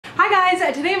Hi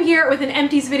guys, today I'm here with an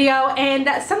Empties video, and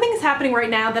something is happening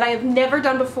right now that I have never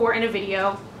done before in a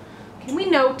video. Can we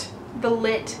note the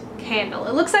lit candle?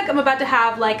 It looks like I'm about to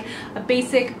have like a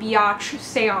basic biatch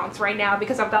seance right now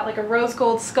because I've got like a rose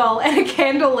gold skull and a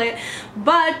candle lit,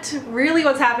 but really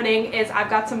what's happening is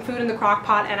I've got some food in the crock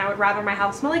pot and I would rather my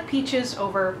house smell like peaches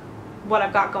over what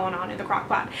I've got going on in the crock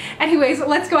pot. Anyways,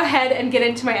 let's go ahead and get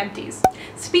into my empties.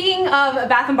 Speaking of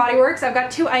Bath & Body Works, I've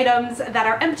got two items that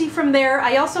are empty from there.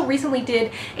 I also recently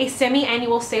did a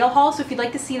semi-annual sale haul, so if you'd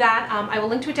like to see that, I will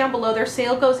link to it down below. Their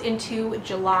sale goes into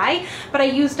July, but I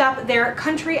used up their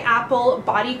Country Apple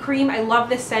Body Cream. I love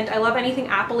this scent. I love anything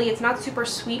apple-y. It's not super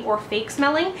sweet or fake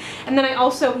smelling. And then I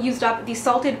also used up the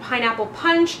Salted Pineapple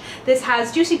Punch. This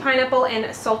has juicy pineapple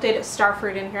and salted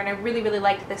starfruit in here, and I really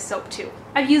liked this soap too.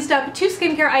 I've used up two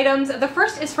skincare items. The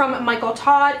first is from Michael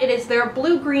Todd. It is their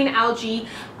Blue-Green Algae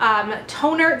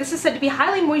Toner. This is said to be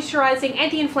highly moisturizing,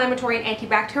 anti-inflammatory, and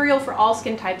antibacterial for all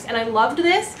skin types, and I loved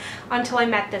this until I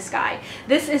met this guy.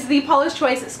 This is the Paula's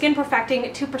Choice Skin Perfecting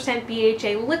 2%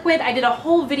 BHA Liquid. I did a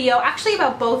whole video actually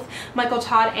about both Michael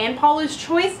Todd and Paula's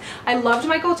Choice. I loved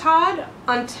Michael Todd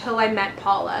until I met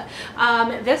Paula.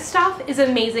 This stuff is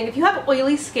amazing. If you have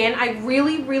oily skin, I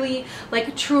really,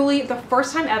 like truly, the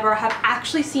first time ever, have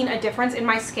actually seen a difference in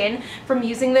my skin from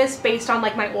using this based on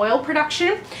like my oil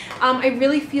production. I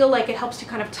really feel like it helps to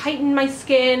kind of tighten my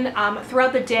skin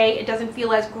throughout the day. It doesn't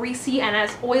feel as greasy and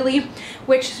as oily,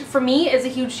 which for me is a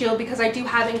huge deal because I do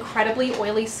have incredibly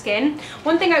oily skin.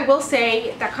 One thing I will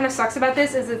say that kind of sucks about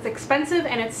this is it's expensive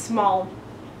and it's small.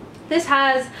 This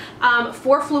has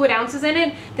 4 fluid ounces in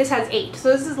it. This has 8.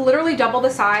 So this is literally double the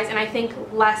size and I think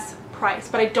less price,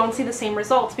 but I don't see the same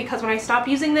results because when I stopped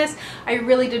using this, I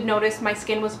really did notice my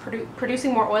skin was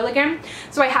producing more oil again.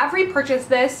 So I have repurchased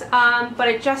this, but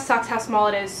it just sucks how small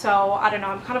it is. So I don't know,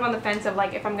 I'm kind of on the fence of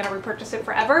like if I'm gonna repurchase it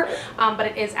forever, but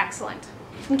it is excellent.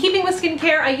 In keeping with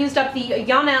skincare, I used up the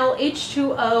Yanel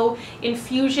H2O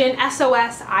Infusion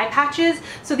SOS eye patches.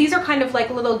 So these are kind of like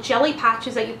little jelly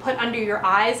patches that you put under your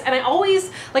eyes. And I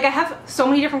always, like I have so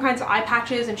many different kinds of eye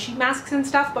patches and sheet masks and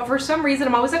stuff, but for some reason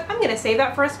I'm always like, I'm gonna save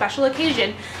that for a special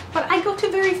occasion. But I go to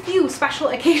very few special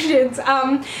occasions.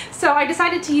 So I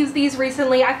decided to use these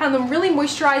recently. I found them really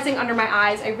moisturizing under my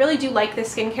eyes. I really do like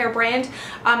this skincare brand.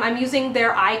 I'm using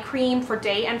their eye cream for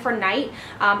day and for night.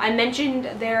 I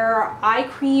mentioned their eye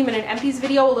cream in an Empties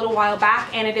video a little while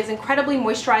back, and it is incredibly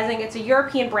moisturizing. It's a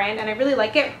European brand and I really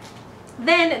like it.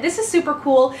 Then this is super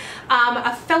cool.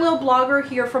 A fellow blogger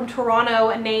here from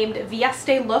Toronto named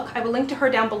Vieste Look, I will link to her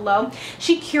down below.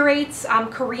 She curates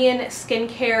Korean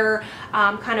skincare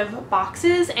kind of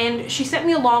boxes, and she sent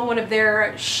me along one of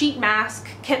their sheet mask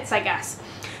kits, I guess.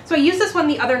 So I used this one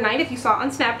the other night, if you saw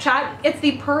on Snapchat. It's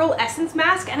the Pearl Essence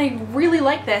Mask, and I really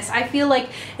like this. I feel like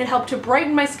it helped to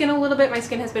brighten my skin a little bit. My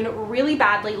skin has been really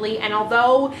bad lately, and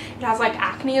although it has like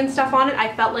acne and stuff on it,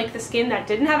 I felt like the skin that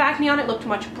didn't have acne on it looked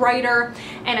much brighter,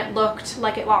 and it looked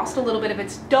like it lost a little bit of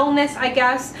its dullness, I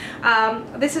guess.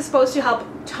 This is supposed to help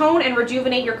tone and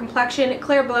rejuvenate your complexion,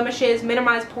 clear blemishes,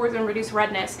 minimize pores, and reduce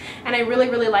redness, and I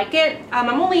really like it. I'm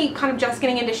only kind of just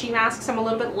getting into sheet masks. I'm a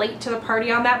little bit late to the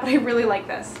party on that, but I really like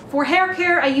this. For hair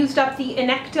care, I used up the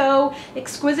Inecto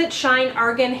Exquisite Shine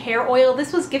Argan Hair Oil.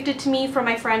 This was gifted to me from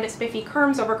my friend Spiffy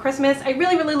Kerms over Christmas. I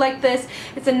really like this.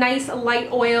 It's a nice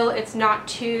light oil. It's not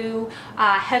too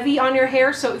heavy on your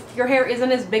hair, so if your hair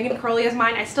isn't as big and curly as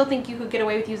mine, I still think you could get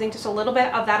away with using just a little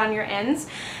bit of that on your ends.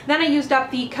 Then I used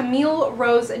up the Camille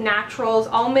Rose Naturals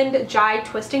Almond Jai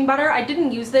Twisting Butter. I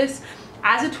didn't use this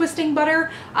as a twisting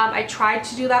butter. I tried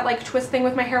to do that like twist thing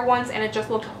with my hair once and it just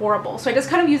looked horrible. So I just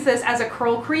kind of use this as a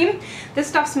curl cream. This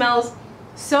stuff smells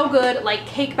so good, like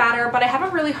cake batter, but I have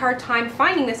a really hard time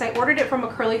finding this. I ordered it from a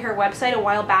curly hair website a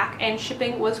while back and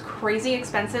shipping was crazy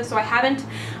expensive, so I haven't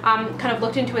kind of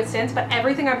looked into it since, but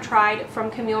everything I've tried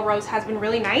from Camille Rose has been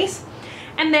really nice.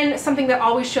 And then something that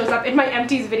always shows up in my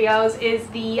Empties videos is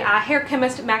the Hair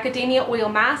Chemist Macadamia Oil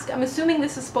Mask. I'm assuming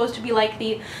this is supposed to be like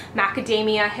the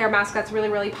macadamia hair mask that's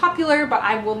really popular, but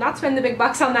I will not spend the big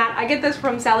bucks on that. I get this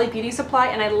from Sally Beauty Supply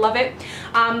and I love it.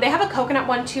 They have a coconut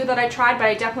one too that I tried, but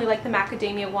I definitely like the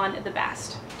macadamia one the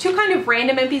best. Two kind of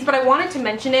random empties, but I wanted to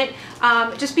mention it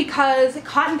just because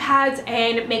cotton pads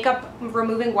and makeup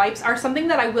removing wipes are something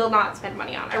that I will not spend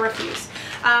money on. I refuse.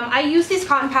 I use these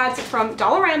cotton pads from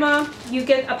Dollarama. You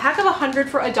get a pack of 100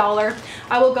 for $1.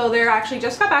 I will go there, I actually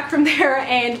just got back from there,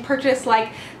 and purchase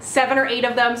like 7 or 8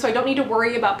 of them, so I don't need to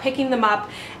worry about picking them up.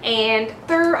 And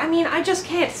they're, I mean, I just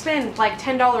can't spend like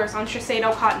 $10 on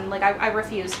Shiseido cotton. Like I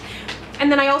refuse.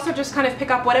 And then I also just kind of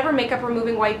pick up whatever makeup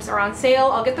removing wipes are on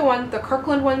sale. I'll get the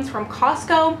Kirkland ones from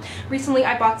Costco. Recently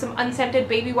I bought some unscented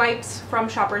baby wipes from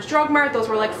Shoppers Drug Mart. Those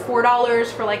were like $4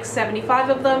 for like 75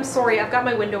 of them. Sorry, I've got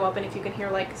my window open if you can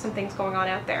hear like some things going on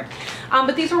out there.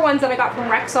 But these were ones that I got from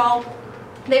Rexall.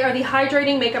 They are the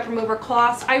hydrating makeup remover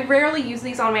cloths. I rarely use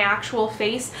these on my actual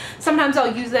face. Sometimes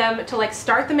I'll use them to like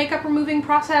start the makeup removing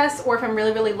process, or if I'm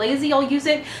really lazy, I'll use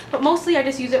it. But mostly I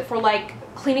just use it for like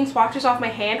cleaning swatches off my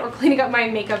hand or cleaning up my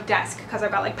makeup desk because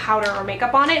I've got like powder or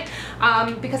makeup on it.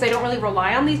 Because I don't really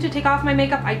rely on these to take off my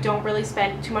makeup, I don't really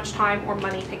spend too much time or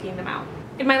money picking them out.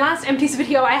 In my last Empties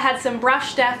video, I had some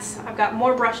brush deaths. I've got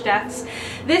more brush deaths.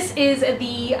 This is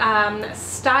the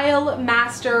Style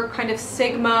Master kind of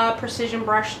Sigma precision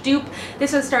brush dupe.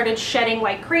 This has started shedding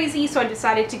like crazy, so I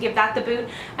decided to give that the boot.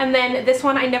 And then this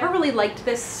one, I never really liked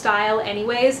this style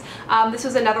anyways. This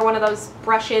was another one of those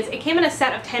brushes. It came in a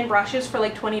set of 10 brushes for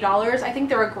like $20. I think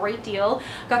they're a great deal.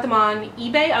 Got them on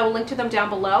eBay. I will link to them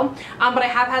down below. But I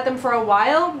have had them for a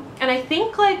while, and I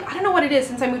think like, I don't know what it is,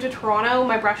 since I moved to Toronto,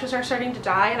 my brushes are starting to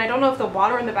die, and I don't know if the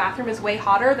water in the bathroom is way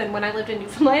hotter than when I lived in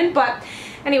Newfoundland, but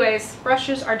anyways,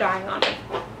 brushes are dying on me.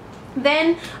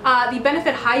 Then the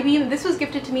Benefit High Beam, this was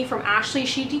gifted to me from Ashley.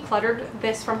 She decluttered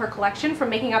this from her collection from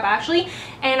Making Up Ashley,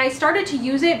 and I started to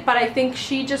use it, but I think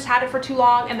she just had it for too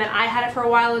long, and then I had it for a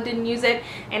while and didn't use it,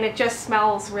 and it just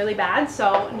smells really bad,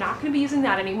 so not going to be using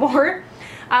that anymore.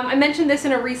 I mentioned this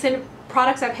in a recent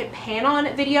products I've hit pan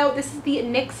on video. This is the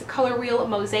NYX Color Wheel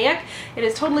Mosaic. It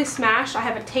is totally smashed. I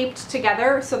have it taped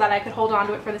together so that I could hold on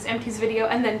to it for this Empties video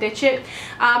and then ditch it.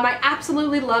 I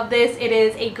absolutely love this. It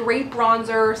is a great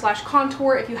bronzer slash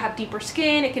contour if you have deeper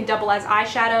skin. It can double as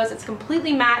eyeshadows. It's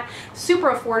completely matte,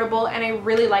 super affordable, and I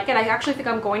really like it. I actually think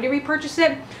I'm going to repurchase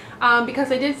it.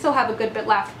 Because I did still have a good bit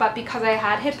left, but because I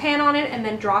had hit pan on it and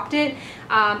then dropped it,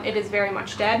 it is very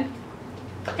much dead.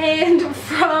 And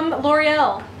from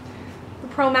L'Oreal, the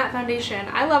Pro Matte Foundation.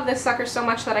 I love this sucker so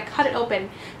much that I cut it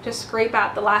open to scrape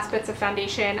out the last bits of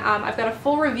foundation. I've got a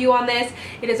full review on this.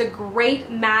 It is a great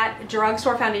matte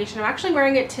drugstore foundation. I'm actually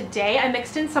wearing it today. I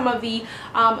mixed in some of the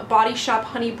Body Shop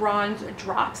Honey Bronze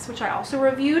drops, which I also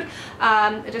reviewed,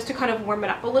 just to kind of warm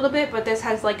it up a little bit, but this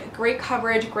has like great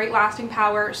coverage, great lasting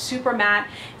power, super matte.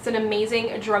 It's an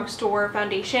amazing drugstore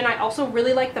foundation. I also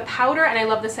really like the powder, and I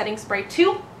love the setting spray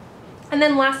too. And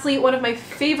then lastly, one of my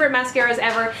favorite mascaras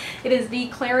ever, it is the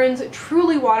Clarins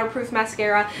Truly Waterproof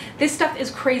Mascara. This stuff is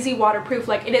crazy waterproof.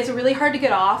 Like, it is really hard to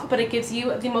get off, but it gives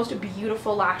you the most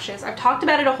beautiful lashes. I've talked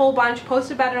about it a whole bunch,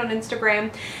 posted about it on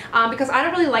Instagram, because I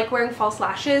don't really like wearing false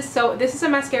lashes. So this is a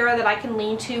mascara that I can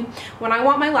lean to when I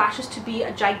want my lashes to be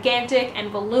gigantic and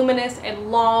voluminous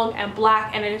and long and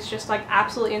black, and it is just like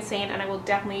absolutely insane, and I will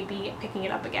definitely be picking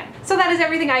it up again. So that is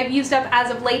everything I've used up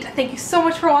as of late. Thank you so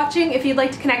much for watching. If you'd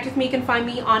like to connect with me, you can find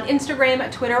me on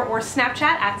Instagram, Twitter, or Snapchat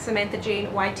at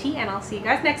SamanthaJaneYT, and I'll see you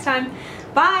guys next time.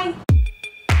 Bye!